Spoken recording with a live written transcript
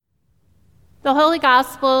The Holy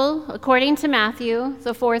Gospel, according to Matthew,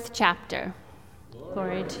 the 4th chapter.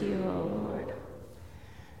 Glory to you, O Lord.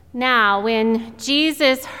 Now, when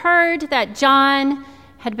Jesus heard that John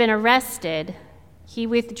had been arrested, he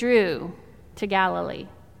withdrew to Galilee.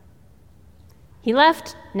 He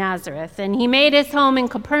left Nazareth, and he made his home in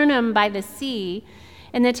Capernaum by the sea,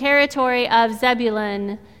 in the territory of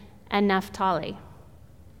Zebulun and Naphtali,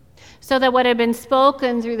 so that what had been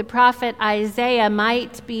spoken through the prophet Isaiah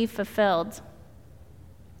might be fulfilled.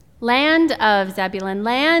 Land of Zebulun,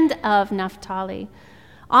 land of Naphtali,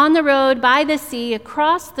 on the road by the sea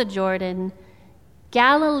across the Jordan,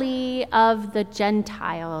 Galilee of the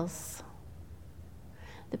Gentiles.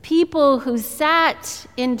 The people who sat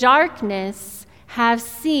in darkness have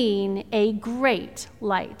seen a great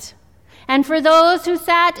light. And for those who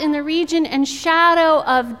sat in the region and shadow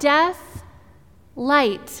of death,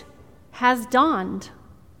 light has dawned.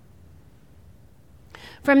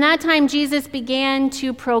 From that time, Jesus began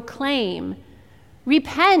to proclaim,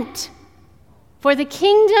 "Repent, for the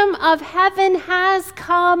kingdom of heaven has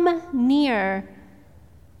come near."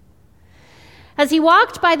 As he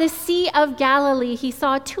walked by the Sea of Galilee, he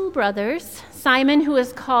saw two brothers, Simon, who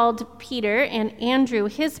is called Peter, and Andrew,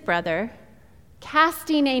 his brother,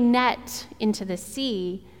 casting a net into the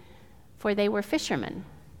sea, for they were fishermen.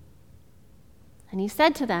 And he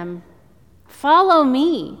said to them, "Follow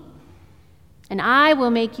me, and I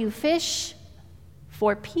will make you fish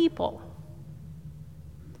for people."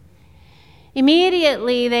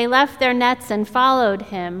 Immediately they left their nets and followed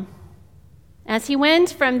him. As he went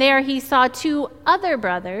from there, he saw two other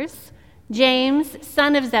brothers, James,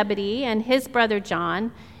 son of Zebedee, and his brother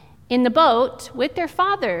John, in the boat with their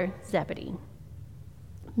father Zebedee,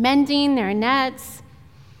 mending their nets,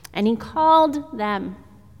 and he called them.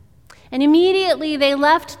 And immediately they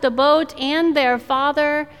left the boat and their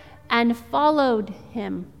father and followed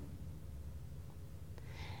him.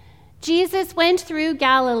 Jesus went through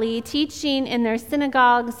Galilee, teaching in their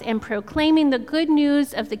synagogues and proclaiming the good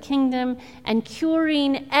news of the kingdom and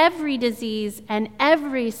curing every disease and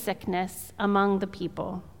every sickness among the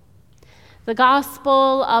people. The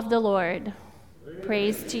gospel of the Lord.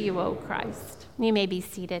 Praise to you, O Christ. You may be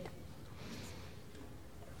seated.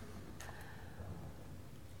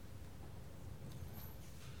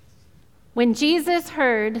 When Jesus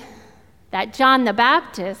heard that John the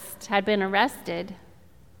Baptist had been arrested,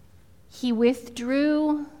 he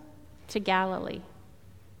withdrew to Galilee.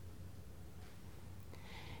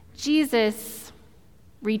 Jesus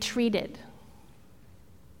retreated.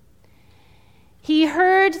 He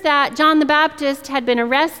heard that John the Baptist had been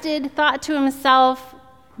arrested, thought to himself,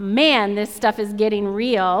 "Man, this stuff is getting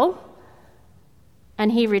real,"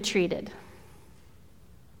 and he retreated.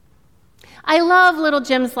 I love little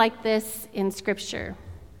gems like this in Scripture,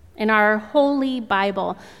 in our Holy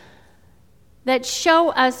Bible, that show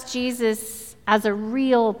us Jesus as a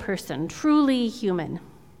real person, truly human.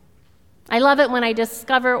 I love it when I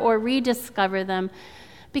discover or rediscover them,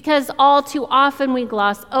 because all too often we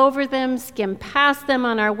gloss over them, skim past them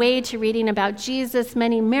on our way to reading about Jesus'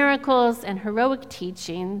 many miracles and heroic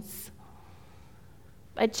teachings.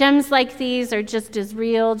 But gems like these are just as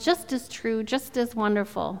real, just as true, just as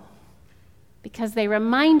wonderful, because they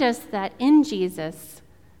remind us that in Jesus,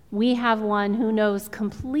 we have one who knows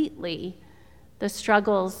completely the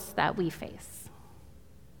struggles that we face.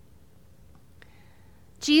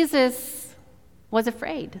 Jesus was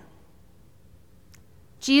afraid.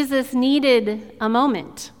 Jesus needed a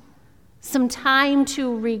moment, some time to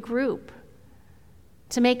regroup,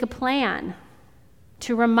 to make a plan,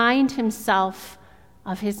 to remind himself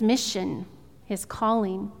of his mission, his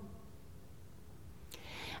calling.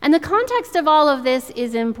 And the context of all of this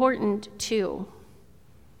is important too,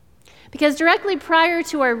 because directly prior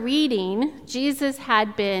to our reading, Jesus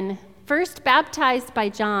had been first baptized by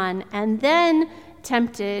John and then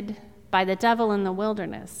tempted by the devil in the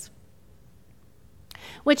wilderness.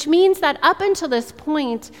 Which means that up until this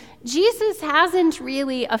point, Jesus hasn't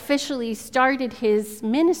really officially started his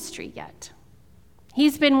ministry yet.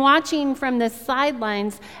 He's been watching from the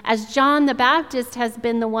sidelines as John the Baptist has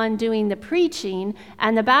been the one doing the preaching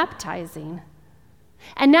and the baptizing.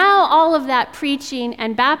 And now all of that preaching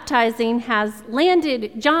and baptizing has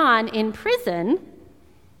landed John in prison,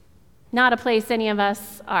 not a place any of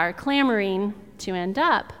us are clamoring to end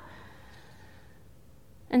up.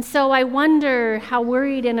 And so I wonder how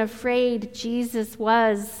worried and afraid Jesus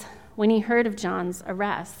was when he heard of John's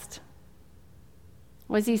arrest.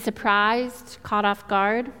 Was he surprised, caught off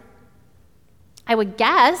guard? I would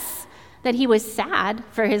guess that he was sad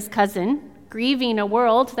for his cousin, grieving a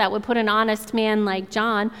world that would put an honest man like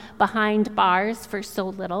John behind bars for so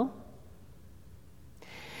little.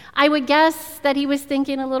 I would guess that he was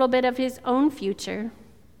thinking a little bit of his own future,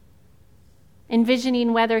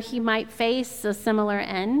 envisioning whether he might face a similar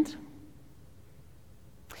end.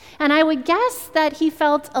 And I would guess that he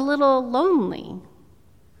felt a little lonely,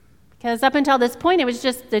 because up until this point, it was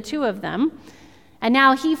just the two of them. And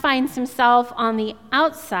now he finds himself on the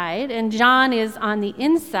outside, and John is on the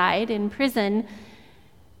inside in prison,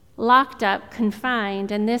 locked up,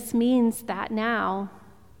 confined. And this means that now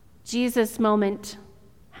Jesus' moment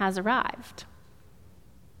has arrived.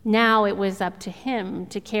 Now it was up to him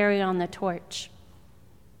to carry on the torch.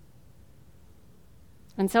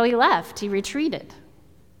 And so he left, he retreated.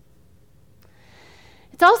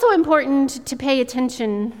 It's also important to pay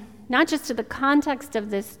attention not just to the context of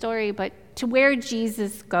this story, but to where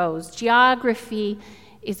Jesus goes. Geography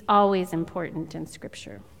is always important in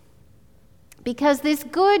Scripture. Because this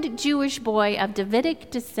good Jewish boy of Davidic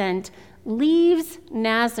descent leaves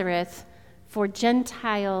Nazareth for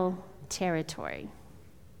Gentile territory.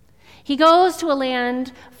 He goes to a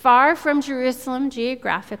land far from Jerusalem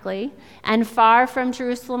geographically, and far from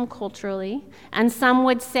Jerusalem culturally, and some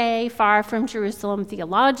would say far from Jerusalem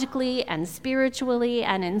theologically and spiritually,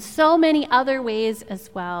 and in so many other ways as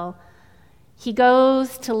well. He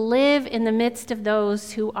goes to live in the midst of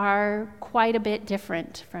those who are quite a bit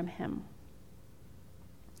different from him.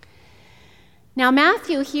 Now,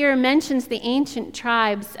 Matthew here mentions the ancient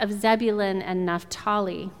tribes of Zebulun and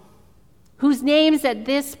Naphtali, whose names at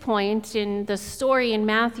this point in the story in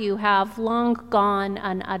Matthew have long gone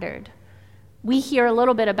unuttered. We hear a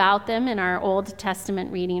little bit about them in our Old Testament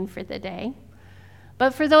reading for the day.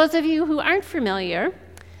 But for those of you who aren't familiar,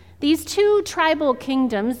 these two tribal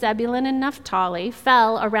kingdoms, Zebulun and Naphtali,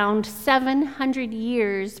 fell around 700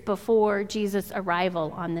 years before Jesus'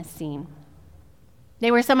 arrival on the scene. They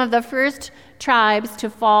were some of the first tribes to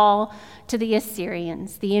fall to the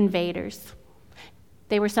Assyrians, the invaders.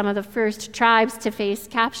 They were some of the first tribes to face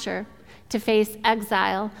capture, to face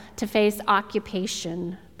exile, to face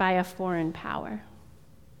occupation by a foreign power.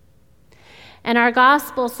 And our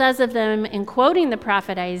gospel says of them, in quoting the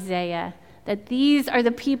prophet Isaiah, that these are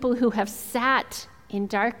the people who have sat in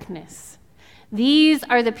darkness. These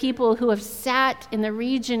are the people who have sat in the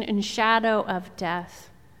region and shadow of death.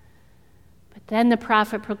 But then the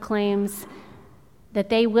prophet proclaims that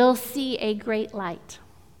they will see a great light,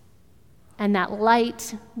 and that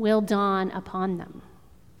light will dawn upon them.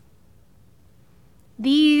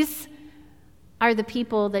 These are the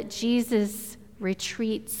people that Jesus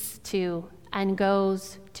retreats to and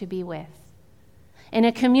goes to be with. In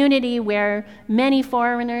a community where many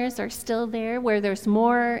foreigners are still there, where there's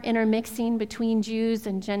more intermixing between Jews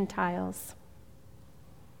and Gentiles.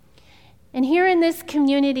 And here in this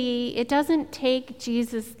community, it doesn't take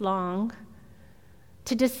Jesus long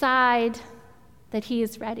to decide that he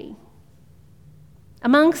is ready.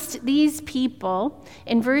 Amongst these people,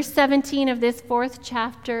 in verse 17 of this 4th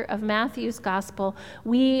chapter of Matthew's gospel,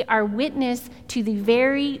 we are witness to the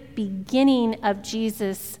very beginning of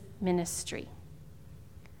Jesus' ministry.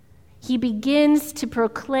 He begins to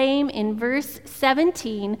proclaim in verse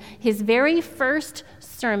 17 his very first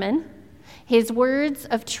sermon, his words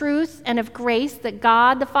of truth and of grace that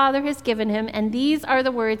God the Father has given him. And these are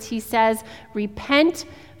the words he says, "Repent,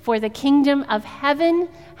 for the kingdom of heaven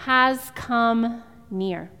has come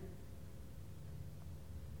near."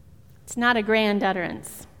 It's not a grand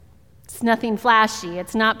utterance. It's nothing flashy.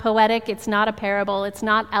 It's not poetic. It's not a parable. It's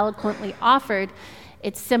not eloquently offered.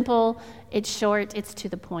 It's simple. It's short. It's to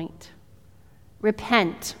the point.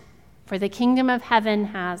 Repent, for the kingdom of heaven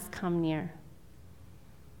has come near.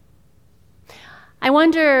 I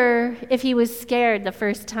wonder if he was scared the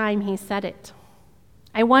first time he said it.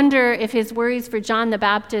 I wonder if his worries for John the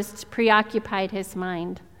Baptist preoccupied his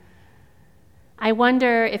mind. I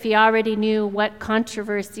wonder if he already knew what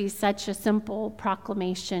controversy such a simple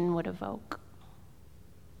proclamation would evoke.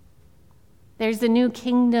 There's a new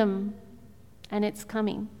kingdom, and it's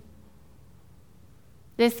coming.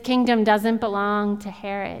 This kingdom doesn't belong to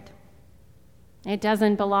Herod. It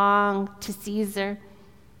doesn't belong to Caesar.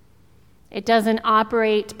 It doesn't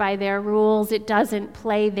operate by their rules. It doesn't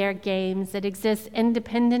play their games. It exists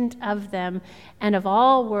independent of them and of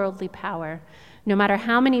all worldly power, no matter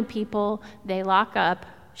how many people they lock up,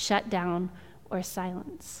 shut down, or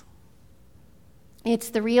silence. It's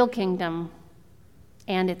the real kingdom,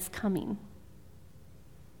 and it's coming.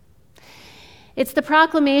 It's the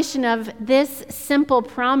proclamation of this simple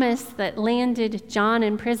promise that landed John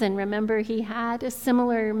in prison. Remember, he had a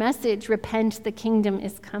similar message: repent, the kingdom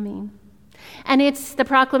is coming. And it's the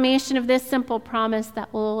proclamation of this simple promise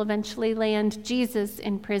that will eventually land Jesus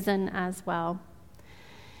in prison as well.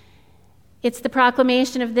 It's the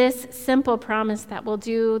proclamation of this simple promise that will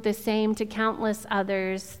do the same to countless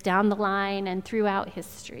others down the line and throughout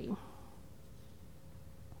history.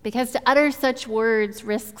 Because to utter such words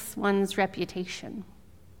risks one's reputation.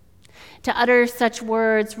 To utter such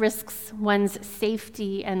words risks one's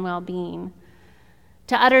safety and well-being.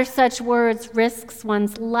 To utter such words risks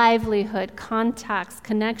one's livelihood, contacts,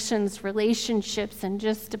 connections, relationships, and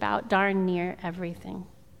just about darn near everything.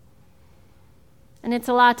 And it's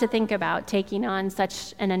a lot to think about, taking on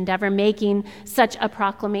such an endeavor, making such a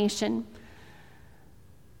proclamation.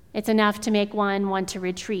 It's enough to make one want to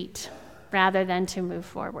retreat rather than to move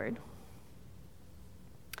forward.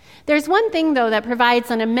 There's one thing, though, that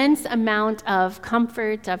provides an immense amount of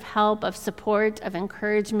comfort, of help, of support, of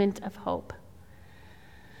encouragement, of hope.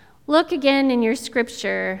 Look again in your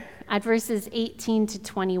scripture at verses 18 to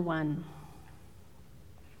 21.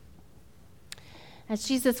 As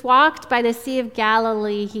Jesus walked by the Sea of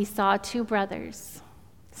Galilee, he saw two brothers,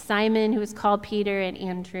 Simon, who was called Peter, and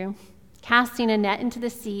Andrew, casting a net into the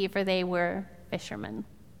sea, for they were fishermen.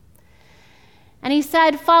 And he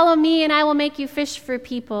said, "Follow me, and I will make you fish for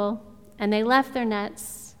people." And they left their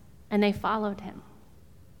nets, and they followed him.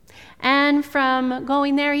 And from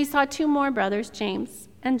going there, he saw two more brothers, James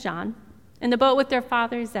and John, in the boat with their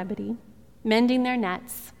father Zebedee, mending their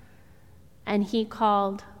nets, and he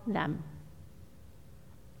called them.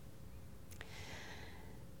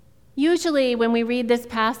 Usually, when we read this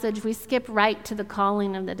passage, we skip right to the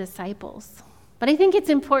calling of the disciples. But I think it's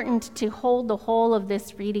important to hold the whole of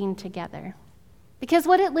this reading together. Because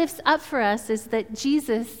what it lifts up for us is that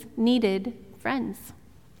Jesus needed friends.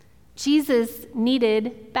 Jesus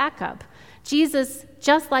needed backup. Jesus,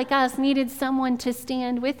 just like us, needed someone to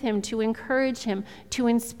stand with him, to encourage him, to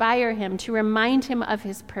inspire him, to remind him of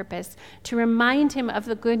his purpose, to remind him of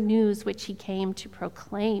the good news which he came to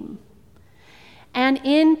proclaim. And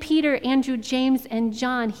in Peter, Andrew, James, and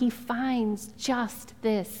John, he finds just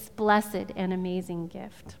this blessed and amazing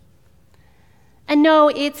gift. And no,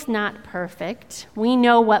 it's not perfect. We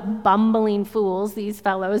know what bumbling fools these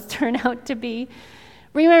fellows turn out to be.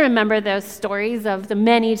 We remember those stories of the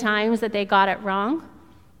many times that they got it wrong.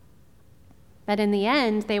 But in the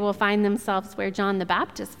end, they will find themselves where John the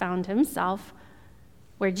Baptist found himself,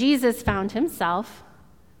 where Jesus found himself.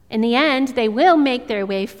 In the end, they will make their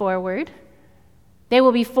way forward. They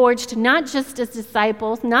will be forged not just as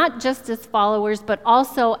disciples, not just as followers, but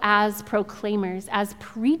also as proclaimers, as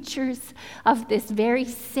preachers of this very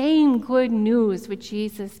same good news which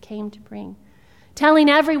Jesus came to bring, telling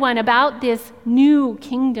everyone about this new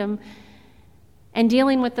kingdom and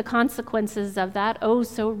dealing with the consequences of that oh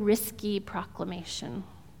so risky proclamation.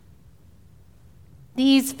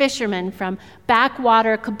 These fishermen from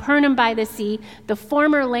backwater Capernaum by the sea, the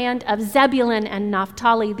former land of Zebulun and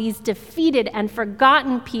Naphtali, these defeated and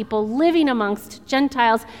forgotten people living amongst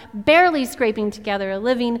Gentiles, barely scraping together a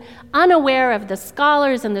living, unaware of the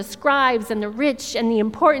scholars and the scribes and the rich and the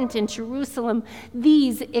important in Jerusalem,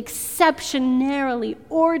 these exceptionally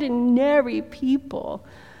ordinary people,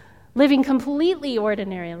 living completely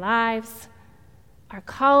ordinary lives, are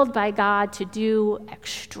called by God to do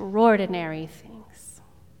extraordinary things.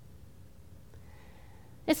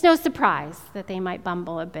 It's no surprise that they might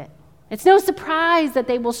bumble a bit. It's no surprise that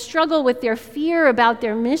they will struggle with their fear about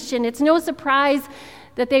their mission. It's no surprise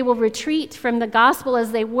that they will retreat from the gospel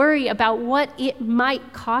as they worry about what it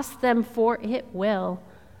might cost them, for it will.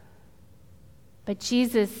 But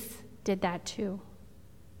Jesus did that too.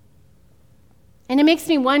 And it makes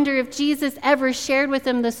me wonder if Jesus ever shared with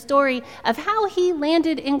them the story of how he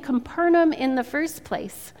landed in Capernaum in the first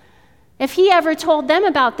place. If he ever told them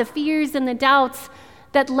about the fears and the doubts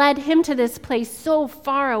that led him to this place so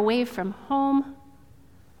far away from home.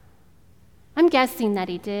 I'm guessing that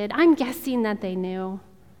he did. I'm guessing that they knew.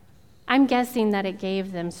 I'm guessing that it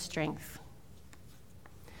gave them strength.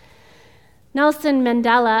 Nelson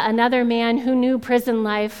Mandela, another man who knew prison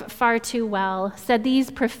life far too well, said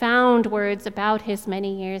these profound words about his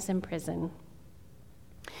many years in prison.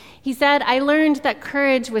 He said, "I learned that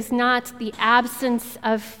courage was not the absence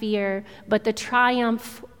of fear, but the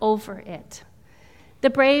triumph over it. The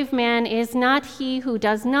brave man is not he who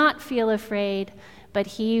does not feel afraid, but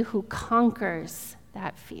he who conquers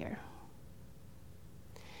that fear."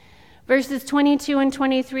 Verses 22 and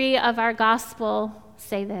 23 of our gospel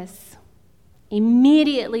say this: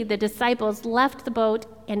 "Immediately the disciples left the boat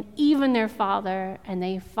and even their father, and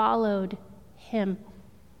they followed him."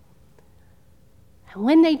 And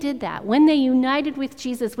when they did that, when they united with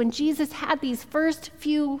Jesus, when Jesus had these first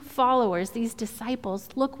few followers, these disciples,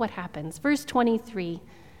 look what happens. Verse 23,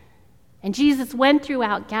 "And Jesus went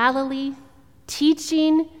throughout Galilee,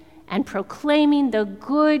 teaching and proclaiming the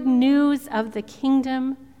good news of the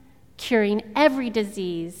kingdom, curing every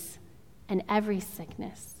disease and every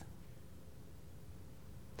sickness.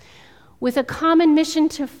 With a common mission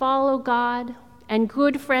to follow God and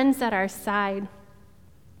good friends at our side,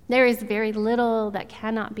 there is very little that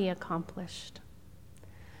cannot be accomplished.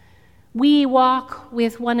 We walk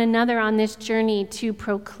with one another on this journey to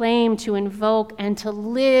proclaim, to invoke, and to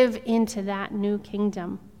live into that new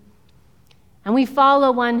kingdom. And we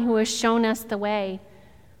follow one who has shown us the way,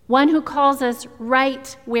 one who calls us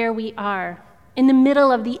right where we are, in the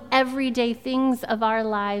middle of the everyday things of our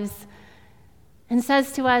lives, and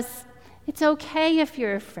says to us, it's okay if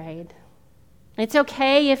you're afraid. It's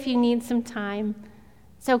okay if you need some time.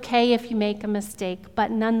 It's okay if you make a mistake,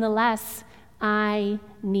 but nonetheless, I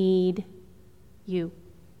need you.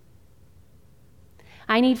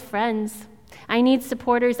 I need friends. I need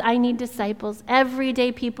supporters. I need disciples,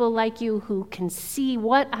 everyday people like you who can see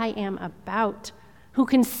what I am about, who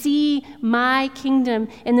can see my kingdom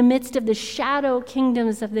in the midst of the shadow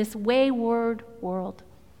kingdoms of this wayward world,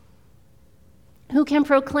 who can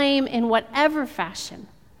proclaim in whatever fashion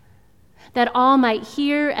that all might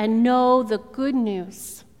hear and know the good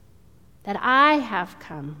news that I have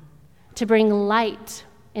come to bring light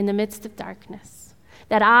in the midst of darkness,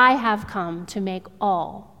 that I have come to make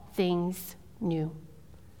all things new.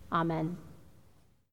 Amen.